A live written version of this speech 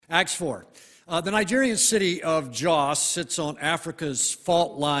Acts 4. The Nigerian city of Jos sits on Africa's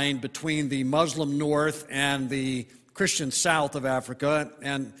fault line between the Muslim north and the Christian south of Africa.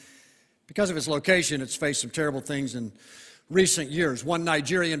 And because of its location, it's faced some terrible things in recent years. One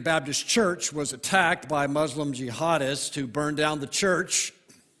Nigerian Baptist church was attacked by Muslim jihadists who burned down the church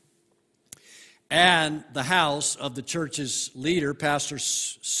and the house of the church's leader, Pastor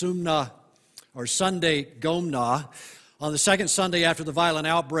Sunday Gomna. On the second Sunday after the violent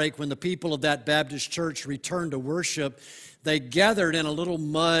outbreak, when the people of that Baptist church returned to worship, they gathered in a little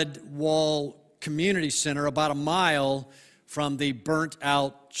mud wall community center about a mile from the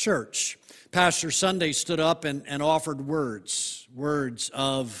burnt-out church. Pastor Sunday stood up and offered words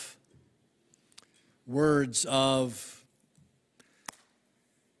of, well,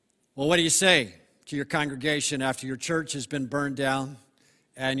 what do you say to your congregation after your church has been burned down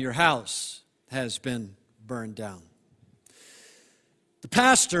and your house has been burned down? The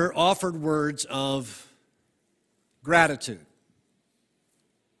pastor offered words of gratitude.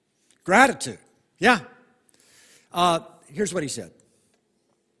 Gratitude, yeah. Here's what he said.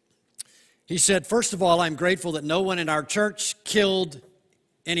 He said, first of all, I'm grateful that no one in our church killed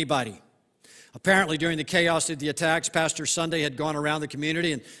anybody. Apparently, during the chaos of the attacks, Pastor Sunday had gone around the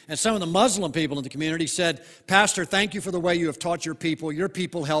community, and some of the Muslim people in the community said, Pastor, thank you for the way you have taught your people. Your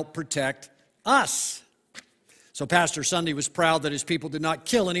people help protect us. So Pastor Sunday was proud that his people did not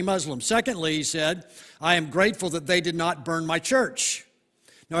kill any Muslims. Secondly, he said, I am grateful that they did not burn my church.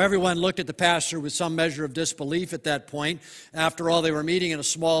 Now, everyone looked at the pastor with some measure of disbelief at that point. After all, they were meeting in a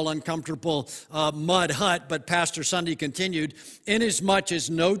small, uncomfortable mud hut, but Pastor Sunday continued, inasmuch as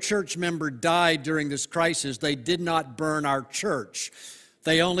no church member died during this crisis, they did not burn our church.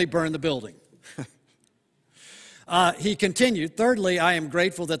 They only burned the building. He continued, thirdly, I am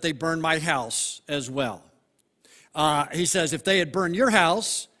grateful that they burned my house as well. He says, if they had burned your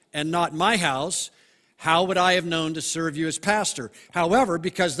house and not my house, how would I have known to serve you as pastor? However,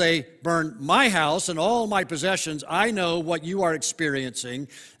 because they burned my house and all my possessions, I know what you are experiencing,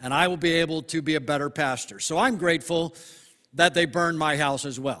 and I will be able to be a better pastor. So I'm grateful that they burned my house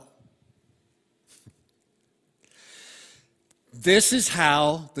as well. This is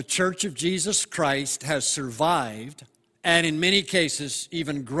how the Church of Jesus Christ has survived, and in many cases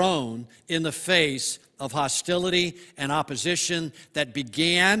even grown, in the face of hostility and opposition that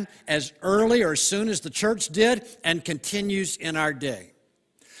began as early or as soon as the church did and continues in our day.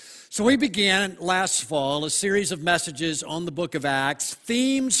 So we began last fall a series of messages on the book of Acts,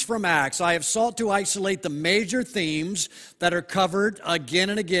 themes from Acts. I have sought to isolate the major themes that are covered again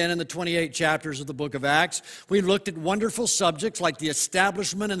and again in the 28 chapters of the book of Acts. We looked at wonderful subjects like the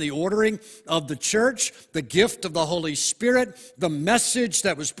establishment and the ordering of the church, the gift of the Holy Spirit, the message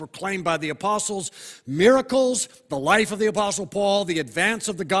that was proclaimed by the apostles, miracles, the life of the apostle Paul, the advance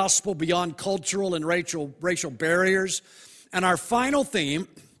of the gospel beyond cultural and racial barriers. And our final theme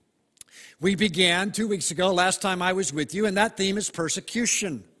we began 2 weeks ago, last time I was with you, and that theme is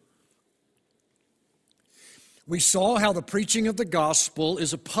persecution. We saw how the preaching of the gospel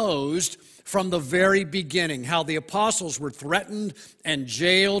is opposed from the very beginning, how the apostles were threatened and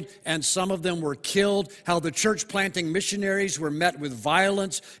jailed, and some of them were killed, how the church planting missionaries were met with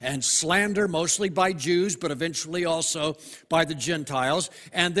violence and slander, mostly by Jews, but eventually also by the Gentiles.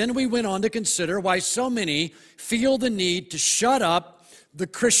 And then we went on to consider why so many feel the need to shut up the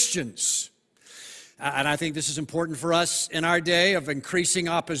Christians. And I think this is important for us in our day of increasing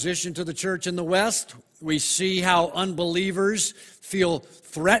opposition to the church in the West. We see how unbelievers feel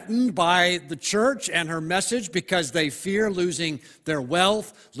threatened by the church and her message because they fear losing their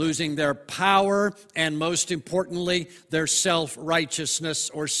wealth, losing their power, and most importantly, their self-righteousness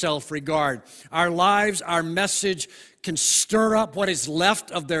or self-regard. Our lives, our message can stir up what is left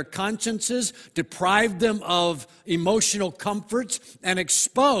of their consciences, deprive them of emotional comforts, and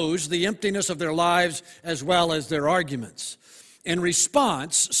expose the emptiness of their lives as well as their arguments. In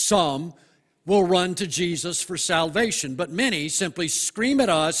response, some will run to Jesus for salvation, but many simply scream at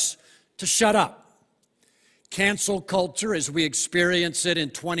us to shut up. Cancel culture, as we experience it in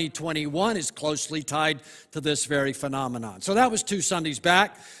 2021, is closely tied to this very phenomenon. So that was 2 Sundays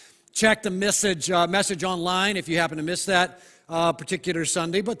back. Check the message online if you happen to miss that particular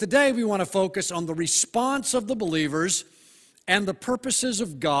Sunday. But today we want to focus on the response of the believers and the purposes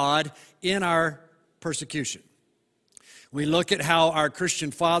of God in our persecution. We look at how our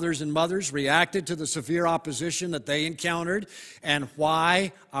Christian fathers and mothers reacted to the severe opposition that they encountered and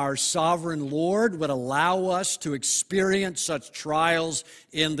why our sovereign Lord would allow us to experience such trials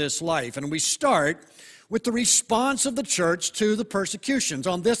in this life. And we start with the response of the church to the persecutions.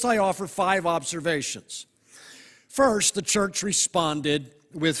 On this, I offer 5 observations. First, the church responded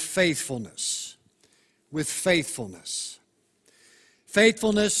with faithfulness. With faithfulness.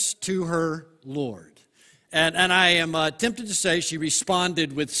 Faithfulness to her Lord. And I am tempted to say she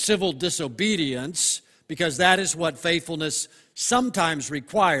responded with civil disobedience, because that is what faithfulness sometimes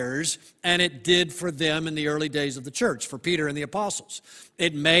requires, and it did for them in the early days of the church, for Peter and the apostles.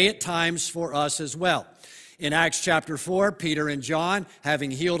 It may at times for us as well. In Acts chapter 4, Peter and John,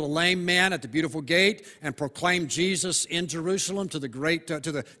 having healed a lame man at the beautiful gate and proclaimed Jesus in Jerusalem to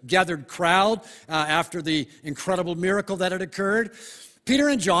the gathered crowd after the incredible miracle that had occurred, Peter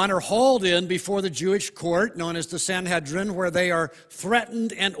and John are hauled in before the Jewish court known as the Sanhedrin, where they are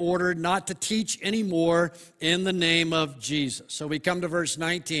threatened and ordered not to teach anymore in the name of Jesus. So we come to verse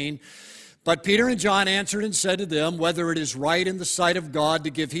 19. But Peter and John answered and said to them, whether it is right in the sight of God to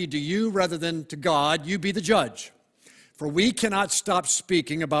give heed to you rather than to God, you be the judge. For we cannot stop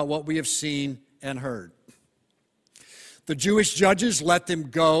speaking about what we have seen and heard. The Jewish judges let them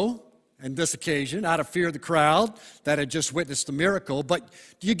go on this occasion out of fear of the crowd that had just witnessed the miracle. But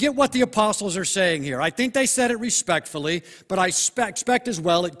do you get what the apostles are saying here? I think they said it respectfully, but I expect as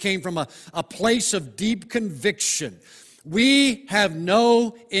well it came from a place of deep conviction. We have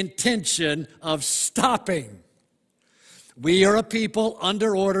no intention of stopping. We are a people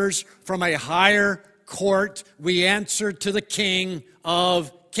under orders from a higher court. We answer to the King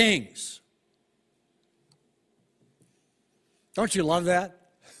of Kings. Don't you love that?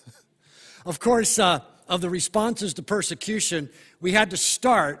 Of course, of the responses to persecution, we had to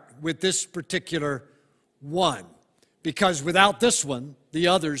start with this particular one, because without this one, the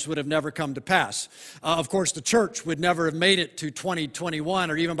others would have never come to pass. Of course, the church would never have made it to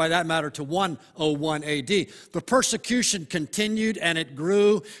 2021, or even by that matter to 101 AD. The persecution continued and it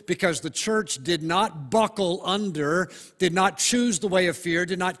grew because the church did not buckle under, did not choose the way of fear,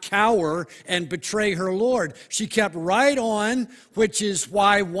 did not cower and betray her Lord. She kept right on, which is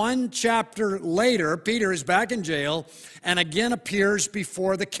why one chapter later, Peter is back in jail and again appears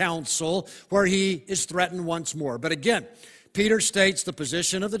before the council where he is threatened once more. But again, Peter states the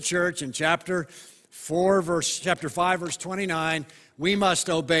position of the church in chapter 5, verse 29. We must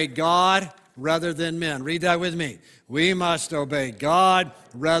obey God rather than men. Read that with me. We must obey God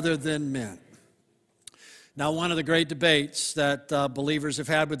rather than men. Now, one of the great debates that believers have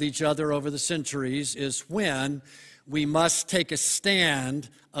had with each other over the centuries is when we must take a stand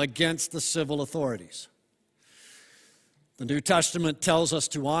against the civil authorities. The New Testament tells us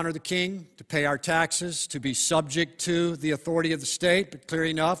to honor the king, to pay our taxes, to be subject to the authority of the state. But clear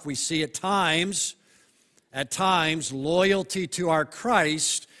enough, we see at times, loyalty to our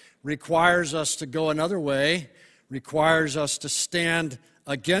Christ requires us to go another way, requires us to stand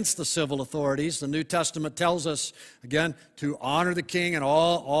against the civil authorities. The New Testament tells us, again, to honor the king and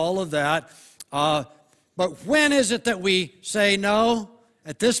all of that. But when is it that we say no?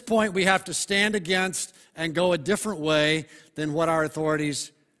 At this point, we have to stand against and go a different way than what our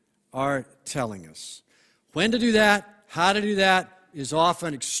authorities are telling us. When to do that, how to do that, is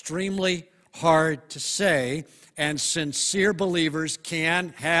often extremely hard to say, and sincere believers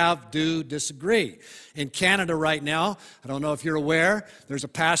can, do disagree. In Canada right now, I don't know if you're aware, there's a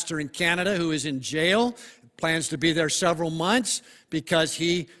pastor in Canada who is in jail, plans to be there several months because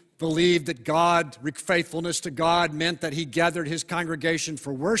he believed that faithfulness to God meant that he gathered his congregation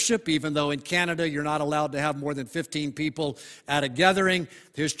for worship, even though in Canada you're not allowed to have more than 15 people at a gathering.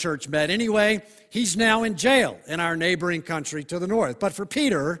 His church met anyway. He's now in jail in our neighboring country to the north. But for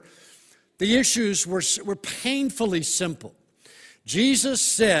Peter, the issues were painfully simple. Jesus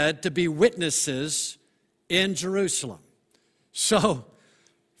said to be witnesses in Jerusalem. So,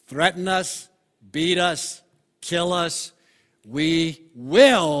 threaten us, beat us, kill us, we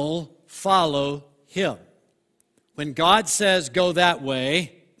will follow him. When God says go that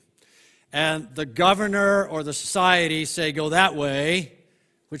way, and the governor or the society say go that way,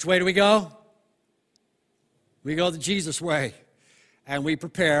 which way do we go? We go the Jesus way. And we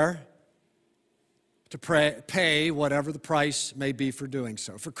prepare to pay whatever the price may be for doing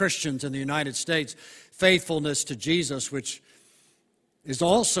so. For Christians in the United States, faithfulness to Jesus, which is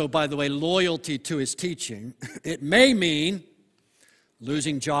also, by the way, loyalty to his teaching, it may mean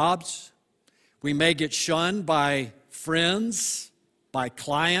losing jobs. We may get shunned by friends, by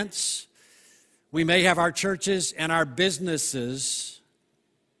clients. We may have our churches and our businesses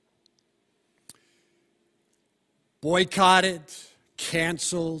boycotted,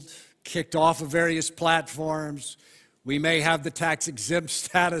 canceled, kicked off of various platforms. We may have the tax exempt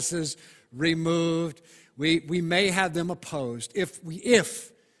statuses removed. We may have them opposed if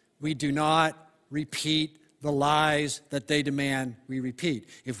we do not repeat the lies that they demand we repeat,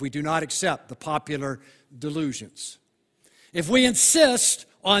 if we do not accept the popular delusions. If we insist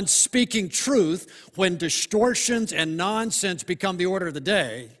on speaking truth when distortions and nonsense become the order of the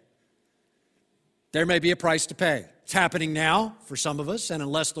day, there may be a price to pay. It's happening now for some of us, and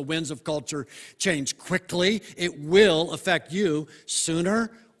unless the winds of culture change quickly, it will affect you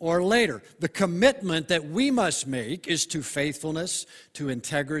sooner or later. The commitment that we must make is to faithfulness, to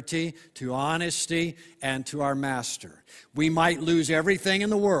integrity, to honesty, and to our Master. We might lose everything in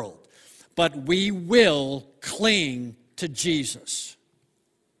the world, but we will cling to Jesus.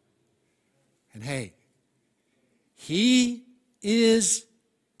 And hey, He is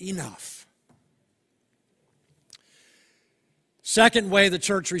enough. Second way the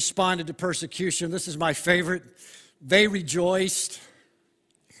church responded to persecution, this is my favorite. They rejoiced.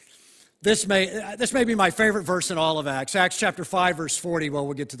 This may be my favorite verse in all of Acts. Acts chapter 5, verse 40. Well,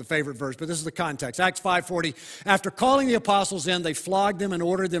 we'll get to the favorite verse, but this is the context. Acts 5:40. After calling the apostles in, they flogged them and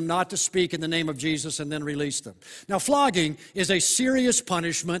ordered them not to speak in the name of Jesus and then released them. Now, flogging is a serious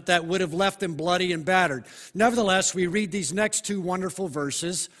punishment that would have left them bloody and battered. Nevertheless, we read these next two wonderful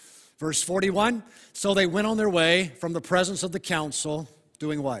verses. Verse 41, so they went on their way from the presence of the council,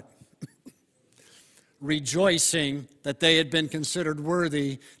 doing what? Rejoicing that they had been considered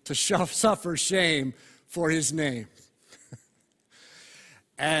worthy to suffer shame for His name.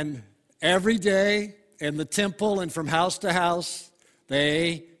 And every day in the temple and from house to house,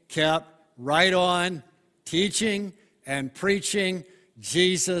 they kept right on teaching and preaching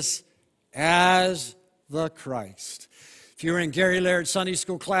Jesus as the Christ. If you were in Gary Laird's Sunday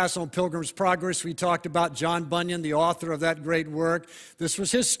school class on Pilgrim's Progress, we talked about John Bunyan, the author of that great work. This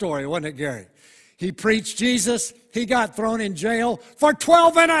was his story, wasn't it, Gary? He preached Jesus. He got thrown in jail. For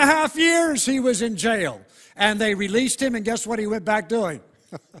 12 and a half years he was in jail. And they released him, and guess what he went back doing?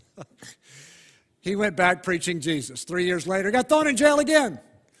 He went back preaching Jesus. 3 years later, got thrown in jail again.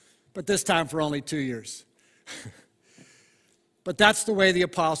 But this time for only 2 years. But that's the way the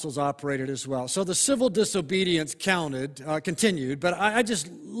apostles operated as well. So the civil disobedience continued, but I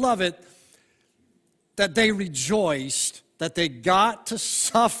just love it that they rejoiced that they got to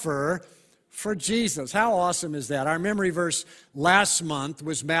suffer for Jesus. How awesome is that? Our memory verse last month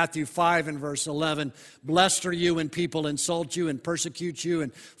was Matthew 5 and verse 11. Blessed are you when people insult you and persecute you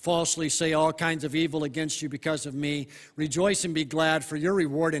and falsely say all kinds of evil against you because of me. Rejoice and be glad, for your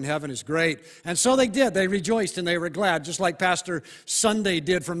reward in heaven is great. And so they did. They rejoiced and they were glad, just like Pastor Sunday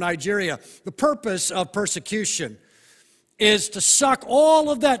did from Nigeria. The purpose of persecution is to suck all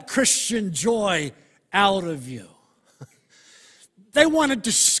of that Christian joy out of you. They want to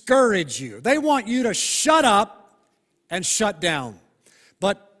discourage you. They want you to shut up and shut down.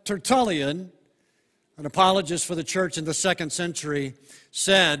 But Tertullian, an apologist for the church in the 2nd century,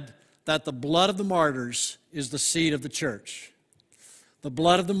 said that the blood of the martyrs is the seed of the church. The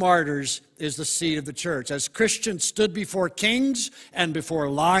blood of the martyrs is the seed of the church. As Christians stood before kings and before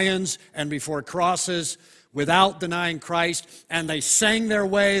lions and before crosses, without denying Christ, and they sang their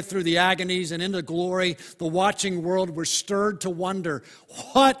way through the agonies and into glory, the watching world were stirred to wonder,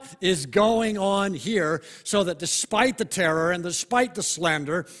 what is going on here? So that despite the terror and despite the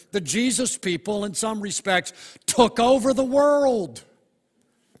slander, the Jesus people, in some respects, took over the world.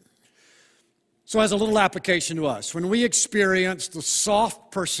 So as a little application to us, when we experience the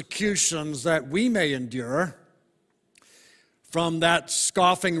soft persecutions that we may endure, from that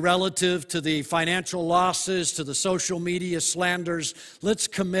scoffing relative to the financial losses to the social media slanders, let's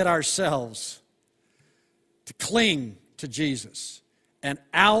commit ourselves to cling to Jesus and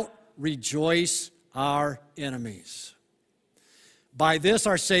out-rejoice our enemies. By this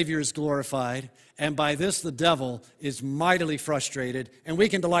our Savior is glorified, and by this the devil is mightily frustrated, and we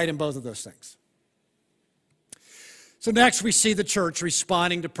can delight in both of those things. So next we see the church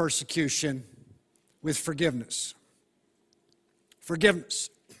responding to persecution with forgiveness.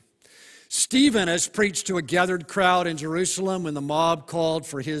 Forgiveness. Stephen has preached to a gathered crowd in Jerusalem when the mob called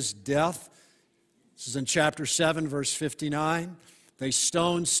for his death. This is in chapter 7, verse 59. They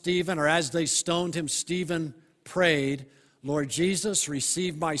stoned Stephen, or as they stoned him, Stephen prayed, Lord Jesus,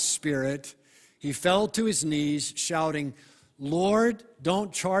 receive my spirit. He fell to his knees, shouting, Lord,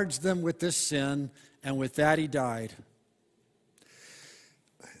 don't charge them with this sin. And with that, he died.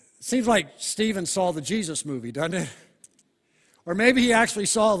 Seems like Stephen saw the Jesus movie, doesn't it? Or maybe he actually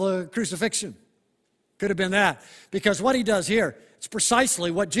saw the crucifixion. Could have been that. Because what he does here, it's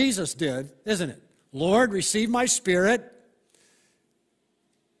precisely what Jesus did, isn't it? Lord, receive my spirit.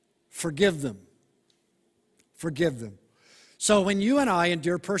 Forgive them. Forgive them. So when you and I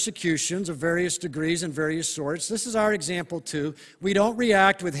endure persecutions of various degrees and various sorts, this is our example too. We don't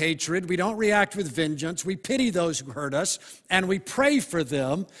react with hatred. We don't react with vengeance. We pity those who hurt us, and we pray for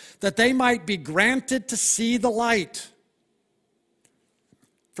them that they might be granted to see the light.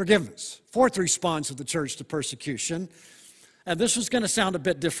 Forgiveness. Fourth response of the church to persecution, and this was going to sound a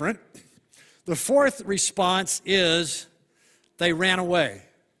bit different. The fourth response is they ran away.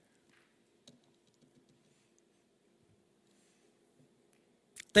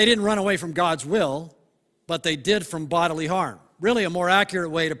 They didn't run away from God's will, but they did from bodily harm. Really, a more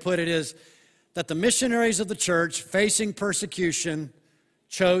accurate way to put it is that the missionaries of the church facing persecution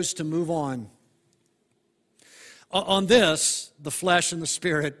chose to move on. On this, the flesh and the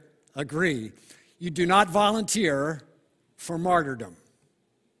spirit agree. You do not volunteer for martyrdom.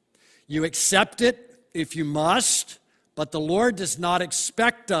 You accept it if you must, but the Lord does not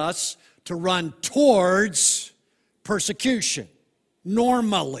expect us to run towards persecution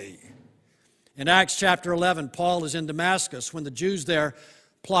normally. In Acts chapter 11, Paul is in Damascus when the Jews there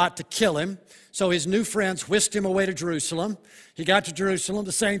plot to kill him. So his new friends whisked him away to Jerusalem. He got to Jerusalem.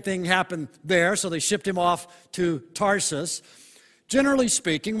 The same thing happened there, so they shipped him off to Tarsus. Generally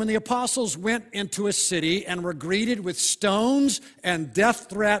speaking, when the apostles went into a city and were greeted with stones and death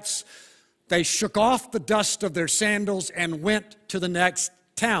threats, they shook off the dust of their sandals and went to the next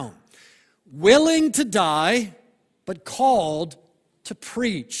town, willing to die, but called to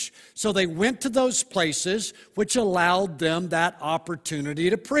preach. So they went to those places which allowed them that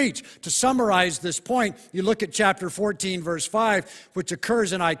opportunity to preach. To summarize this point, you look at chapter 14, verse 5, which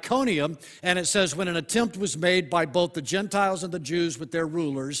occurs in Iconium, and it says, when an attempt was made by both the Gentiles and the Jews with their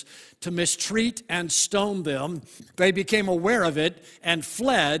rulers to mistreat and stone them, they became aware of it and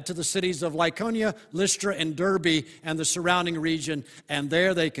fled to the cities of Lycaonia, Lystra, and Derbe, and the surrounding region, and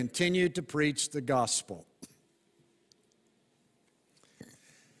there they continued to preach the gospel.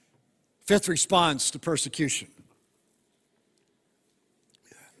 Fifth response to persecution.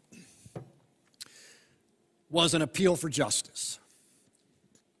 Was an appeal for justice.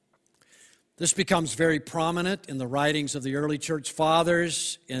 This becomes very prominent in the writings of the early church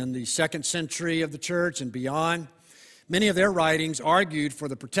fathers in the 2nd century of the church and beyond. Many of their writings argued for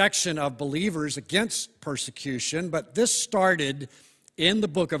the protection of believers against persecution, but this started in the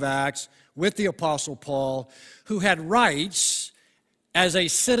book of Acts with the Apostle Paul, who had rights as a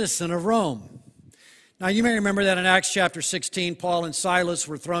citizen of Rome. Now, you may remember that in Acts chapter 16, Paul and Silas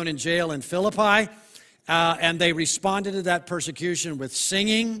were thrown in jail in Philippi, and they responded to that persecution with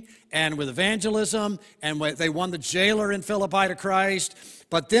singing and with evangelism, and they won the jailer in Philippi to Christ,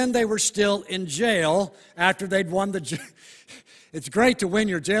 but then they were still in jail after they'd won the It's great to win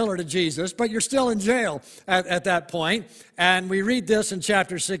your jailer to Jesus, but you're still in jail at that point. And we read this in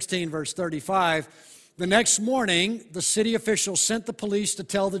chapter 16, verse 35. The next morning, the city officials sent the police to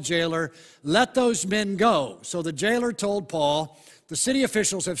tell the jailer, let those men go. So the jailer told Paul, the city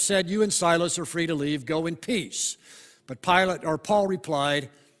officials have said you and Silas are free to leave. Go in peace. But Paul replied,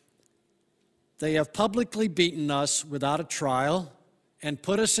 they have publicly beaten us without a trial and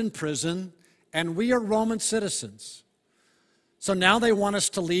put us in prison, and we are Roman citizens. So now they want us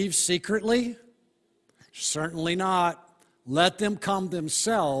to leave secretly? Certainly not. Let them come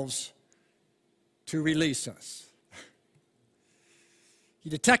themselves to release us. You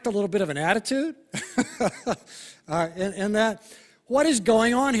detect a little bit of an attitude in that. What is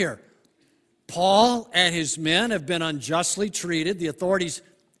going on here? Paul and his men have been unjustly treated. The authorities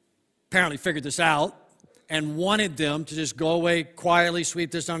apparently figured this out and wanted them to just go away quietly,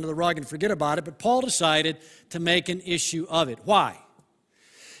 sweep this under the rug and forget about it. But Paul decided to make an issue of it. Why?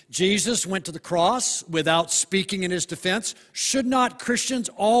 Jesus went to the cross without speaking in his defense. Should not Christians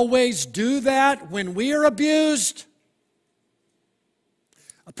always do that when we are abused?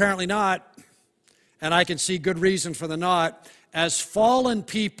 Apparently not. And I can see good reason for the not. As fallen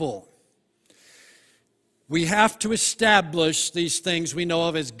people, we have to establish these things we know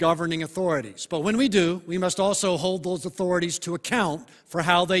of as governing authorities. But when we do, we must also hold those authorities to account for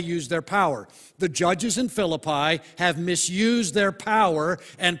how they use their power. The judges in Philippi have misused their power,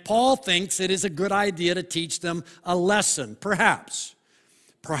 and Paul thinks it is a good idea to teach them a lesson, perhaps,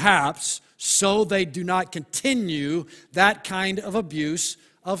 so they do not continue that kind of abuse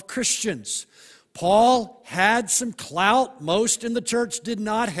of Christians. Paul had some clout most in the church did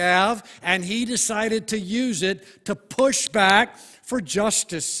not have, and he decided to use it to push back for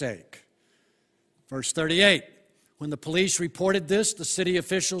justice sake. Verse 38, when the police reported this, the city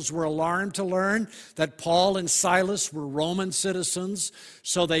officials were alarmed to learn that Paul and Silas were Roman citizens,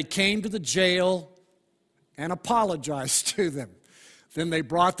 so they came to the jail and apologized to them. Then they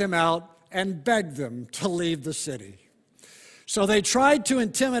brought them out and begged them to leave the city. So they tried to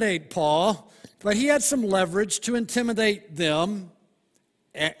intimidate Paul, but he had some leverage to intimidate them,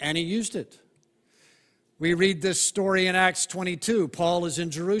 and he used it. We read this story in Acts 22. Paul is in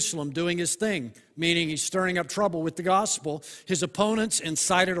Jerusalem doing his thing, meaning he's stirring up trouble with the gospel. His opponents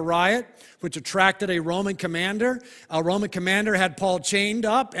incited a riot, which attracted a Roman commander. A Roman commander had Paul chained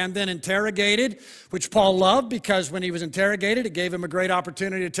up and then interrogated, which Paul loved because when he was interrogated, it gave him a great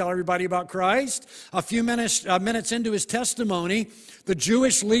opportunity to tell everybody about Christ. A few minutes into his testimony, the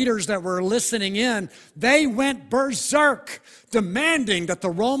Jewish leaders that were listening in, they went berserk, demanding that the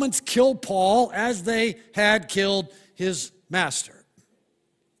Romans kill Paul as they had killed his master.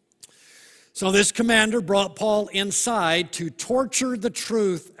 So this commander brought Paul inside to torture the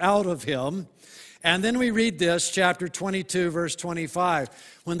truth out of him. And then we read this, chapter 22, verse 25.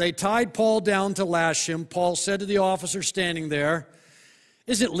 When they tied Paul down to lash him, Paul said to the officer standing there,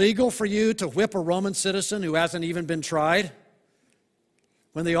 "Is it legal for you to whip a Roman citizen who hasn't even been tried?"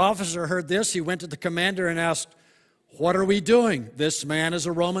 When the officer heard this, he went to the commander and asked, "What are we doing? This man is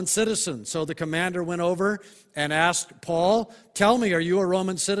a Roman citizen." So the commander went over and asked Paul, "Tell me, are you a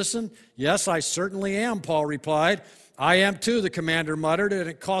Roman citizen?" "Yes, I certainly am," Paul replied. "I am too," the commander muttered, "and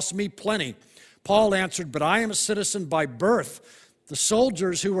it costs me plenty." Paul answered, "But I am a citizen by birth." The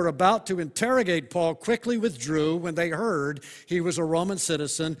soldiers who were about to interrogate Paul quickly withdrew when they heard he was a Roman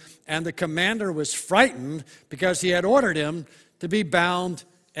citizen, and the commander was frightened because he had ordered him to be bound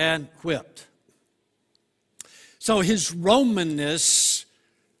and whipped. So his Romanness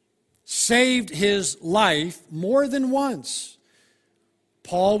saved his life more than once.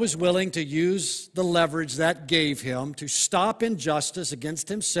 Paul was willing to use the leverage that gave him to stop injustice against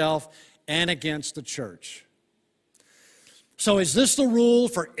himself and against the church. So is this the rule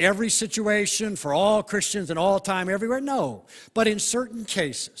for every situation, for all Christians in all time, everywhere? No. But in certain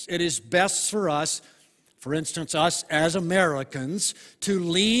cases, it is best for us, for instance, us as Americans, to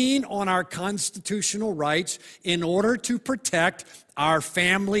lean on our constitutional rights in order to protect our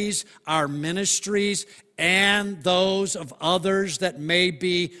families, our ministries, and those of others that may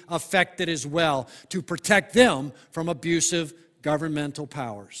be affected as well, to protect them from abusive governmental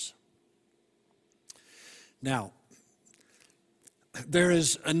powers. Now, there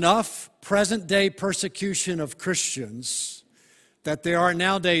is enough present-day persecution of Christians that there are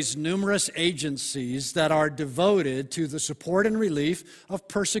nowadays numerous agencies that are devoted to the support and relief of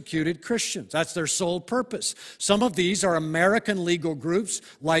persecuted Christians. That's their sole purpose. Some of these are American legal groups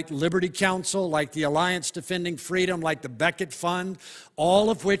like Liberty Counsel, like the Alliance Defending Freedom, like the Becket Fund, all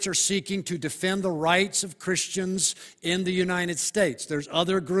of which are seeking to defend the rights of Christians in the United States. There's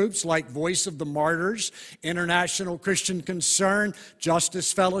other groups like Voice of the Martyrs, International Christian Concern,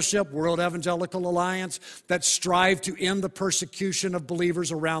 Justice Fellowship, World Evangelical Alliance, that strive to end the persecution of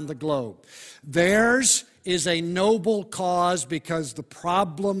believers around the globe. Theirs is a noble cause because the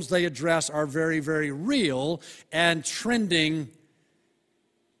problems they address are very, very real and trending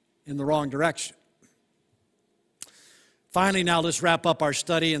in the wrong direction. Finally, now let's wrap up our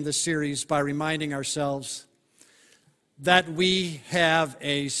study in this series by reminding ourselves that we have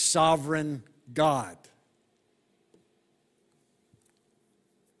a sovereign God.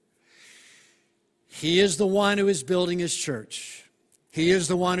 He is the one who is building his church. He is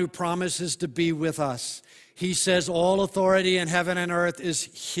the one who promises to be with us. He says all authority in heaven and earth is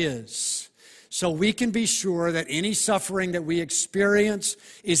his. So we can be sure that any suffering that we experience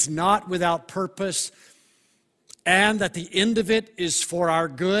is not without purpose, and that the end of it is for our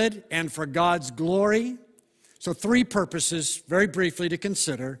good and for God's glory. So 3 purposes, very briefly, to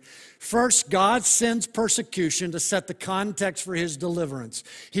consider. First, God sends persecution to set the context for his deliverance.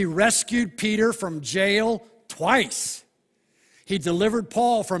 He rescued Peter from jail twice. He delivered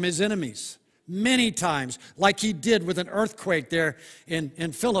Paul from his enemies many times, like he did with an earthquake there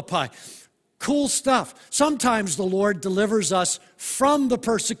in Philippi. Cool stuff. Sometimes the Lord delivers us from the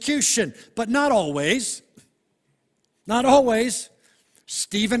persecution, but not always. Not always.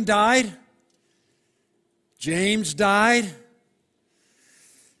 Stephen died. James died.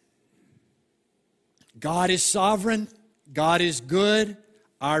 God is sovereign. God is good.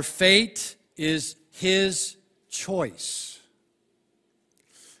 Our fate is his choice.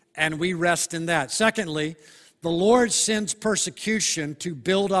 And we rest in that. Secondly, the Lord sends persecution to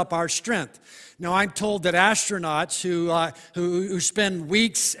build up our strength. Now, I'm told that astronauts who spend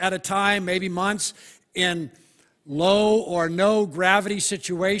weeks at a time, maybe months, in low or no gravity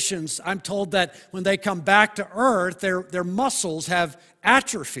situations, I'm told that when they come back to Earth, their muscles have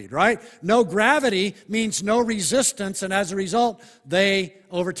atrophied, right? No gravity means no resistance, and as a result, they,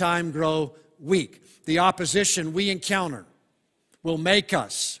 over time, grow weak. The opposition we encounter will make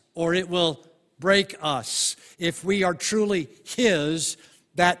us, or it will break us. If we are truly his,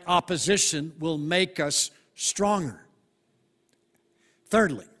 that opposition will make us stronger.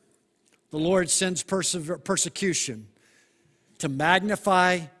 Thirdly, the Lord sends persecution to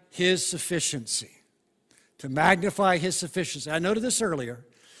magnify His sufficiency. To magnify His sufficiency. I noted this earlier,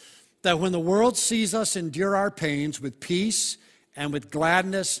 that when the world sees us endure our pains with peace and with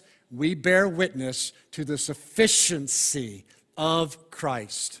gladness, we bear witness to the sufficiency of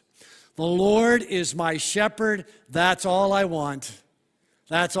Christ. The Lord is my shepherd. That's all I want.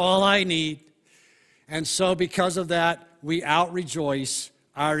 That's all I need. And so because of that, we outrejoice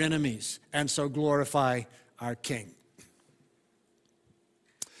our enemies and so glorify our King.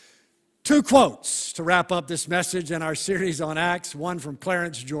 2 quotes to wrap up this message in our series on Acts. One from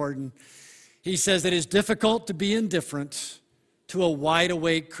Clarence Jordan. He says, "It is difficult to be indifferent to a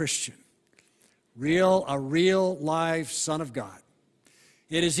wide-awake Christian, a real live Son of God.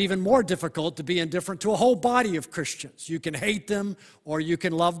 It is even more difficult to be indifferent to a whole body of Christians. You can hate them or you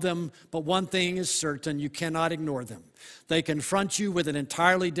can love them, but one thing is certain, you cannot ignore them. They confront you with an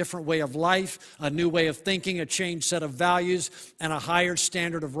entirely different way of life, a new way of thinking, a changed set of values, and a higher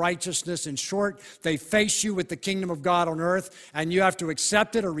standard of righteousness. In short, they face you with the kingdom of God on earth, and you have to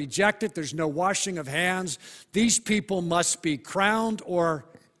accept it or reject it. There's no washing of hands. These people must be crowned or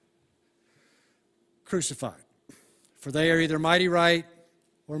crucified, for they are either mighty right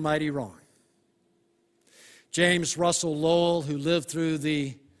or mighty wrong." James Russell Lowell, who lived through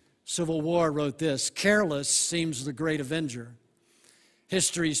the Civil War, wrote this: "Careless seems the great avenger.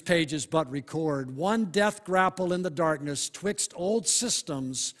 History's pages but record one death grapple in the darkness twixt old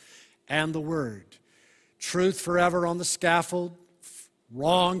systems and the word. Truth forever on the scaffold,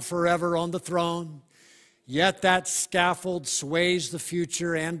 wrong forever on the throne. Yet that scaffold sways the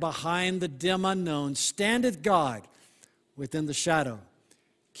future, and behind the dim unknown standeth God within the shadow,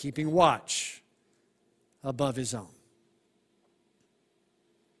 keeping watch above His own."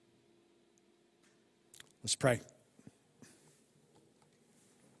 Let's pray.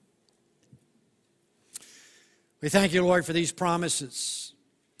 We thank you, Lord, for these promises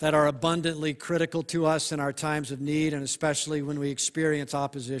that are abundantly critical to us in our times of need, and especially when we experience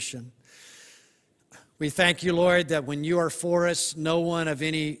opposition. We thank you, Lord, that when you are for us, no one of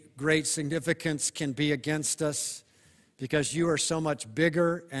any great significance can be against us, because you are so much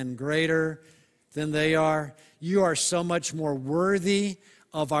bigger and greater than they are. You are so much more worthy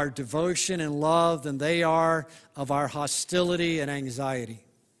of our devotion and love than they are of our hostility and anxiety.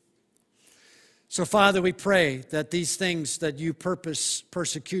 So, Father, we pray that these things that you purpose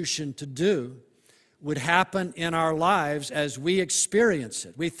persecution to do would happen in our lives as we experience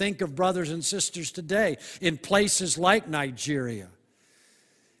it. We think of brothers and sisters today in places like Nigeria,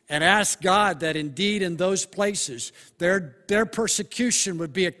 and ask God that indeed in those places, their persecution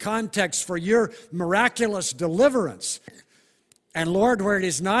would be a context for your miraculous deliverance. And Lord, where it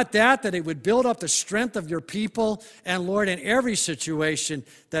is not that it would build up the strength of your people. And Lord, in every situation,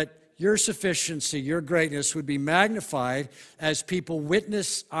 that your sufficiency, your greatness would be magnified as people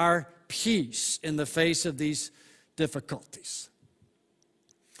witness our peace in the face of these difficulties.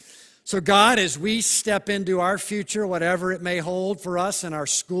 So God, as we step into our future, whatever it may hold for us in our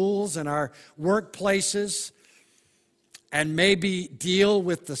schools and our workplaces, and maybe deal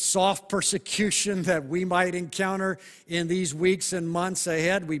with the soft persecution that we might encounter in these weeks and months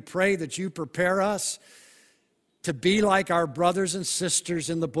ahead, we pray that you prepare us to be like our brothers and sisters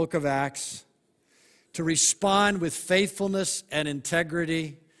in the book of Acts, to respond with faithfulness and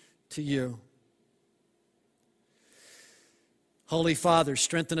integrity to you. Holy Father,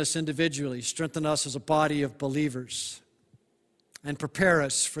 strengthen us individually, strengthen us as a body of believers, and prepare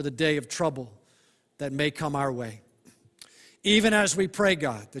us for the day of trouble that may come our way. Even as we pray,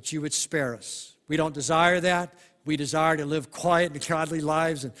 God, that you would spare us. We don't desire that. We desire to live quiet and godly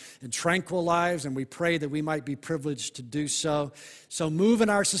lives and tranquil lives, and we pray that we might be privileged to do so. So move in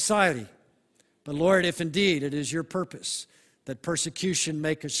our society. But Lord, if indeed it is your purpose that persecution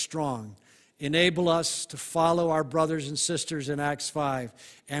make us strong, enable us to follow our brothers and sisters in Acts 5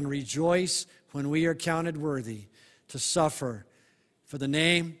 and rejoice when we are counted worthy to suffer for the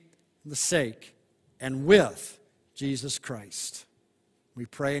name and the sake and with Jesus Christ. We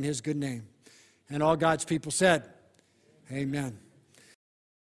pray in his good name. And all God's people said, amen.